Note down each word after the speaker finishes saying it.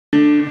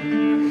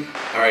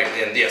Alright,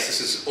 and yes, this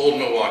is Old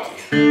Milwaukee.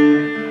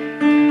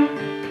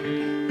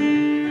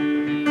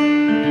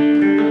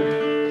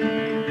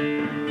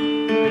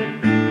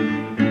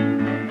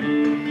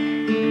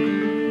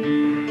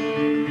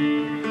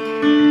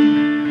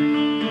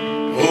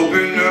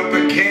 Open up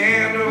a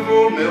can of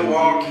Old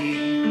Milwaukee,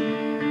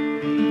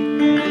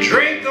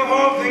 drink the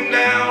whole thing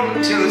down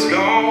until it's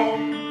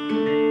gone,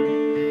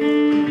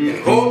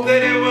 and hope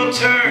that it will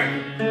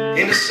turn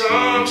into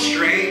some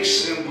strange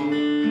symbol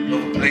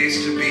of a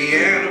place to be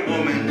and a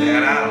woman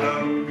that I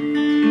love.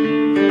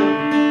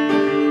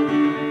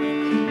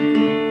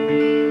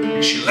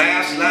 She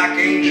laughs like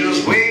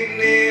angels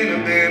waiting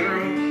in a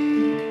bedroom.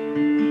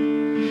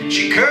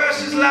 She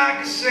curses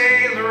like a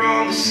sailor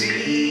on the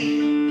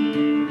sea.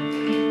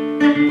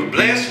 But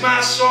bless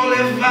my soul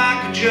if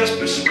I could just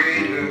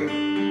persuade her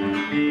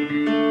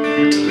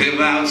to live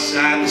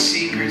outside the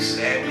secrets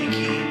that we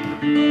keep.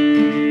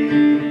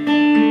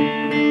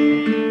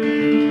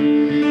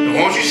 And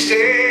won't you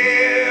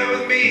stay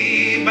with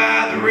me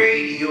by the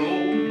radio,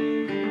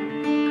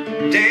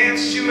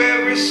 dance to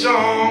every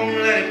song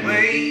that it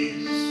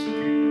plays,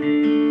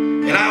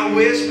 and I'll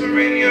whisper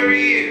in your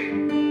ear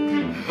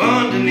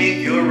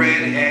underneath your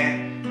red hat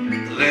the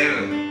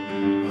letter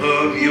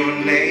of your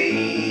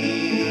name.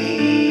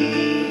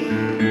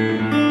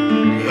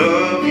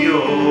 Of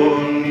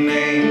your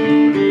name.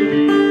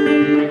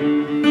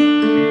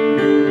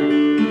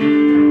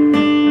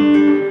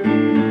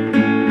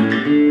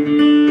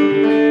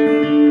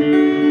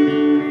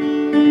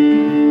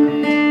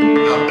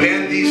 I'll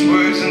bend these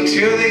words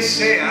until they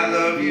say I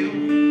love you,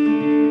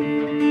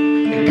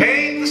 and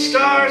paint the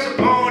stars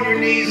upon your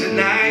knees at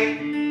night.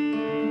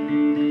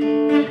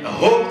 I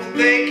hope that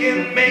they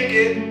can make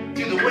it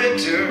through the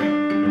winter.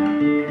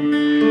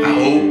 I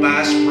hope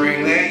by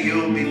spring that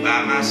you'll be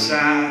by my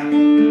side.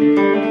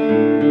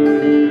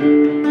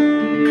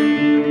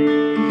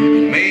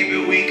 And maybe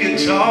we could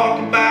talk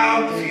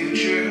about the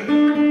future.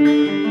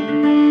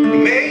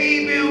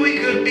 Maybe we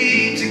could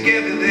be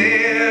together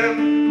there,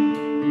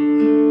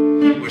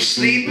 where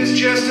sleep is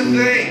just a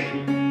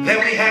thing that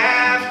we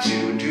have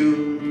to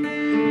do,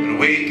 and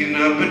waking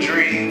up a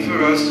dream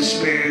for us to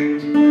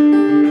spend.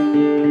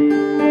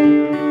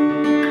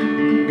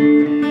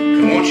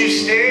 And won't you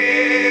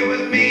stay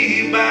with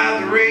me by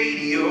the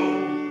radio,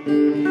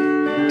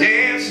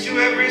 dance to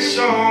every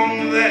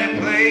song that it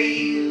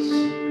plays,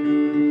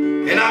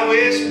 and I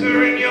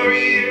whisper in your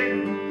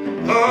ear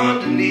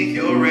underneath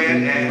your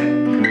red hat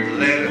the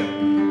letter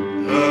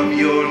of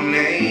your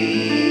name.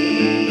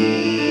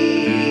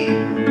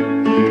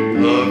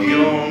 Of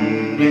your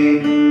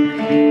name.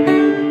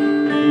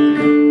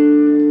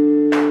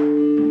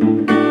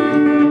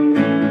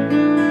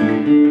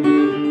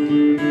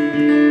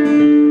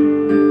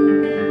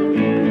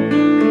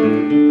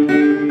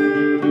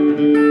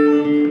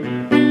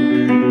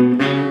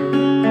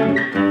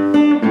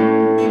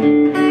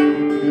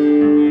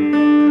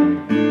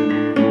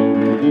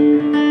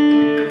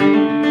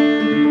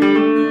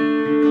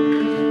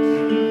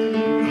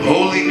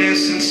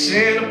 Holiness and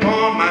sin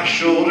upon my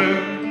shoulder,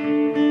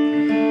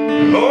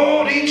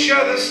 hold each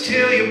other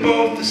still, you're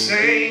both the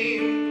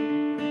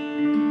same.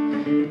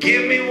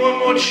 Give me one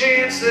more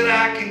chance that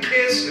I can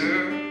kiss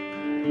her,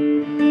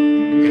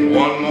 and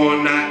one more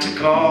night to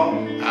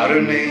call out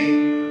her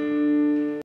name.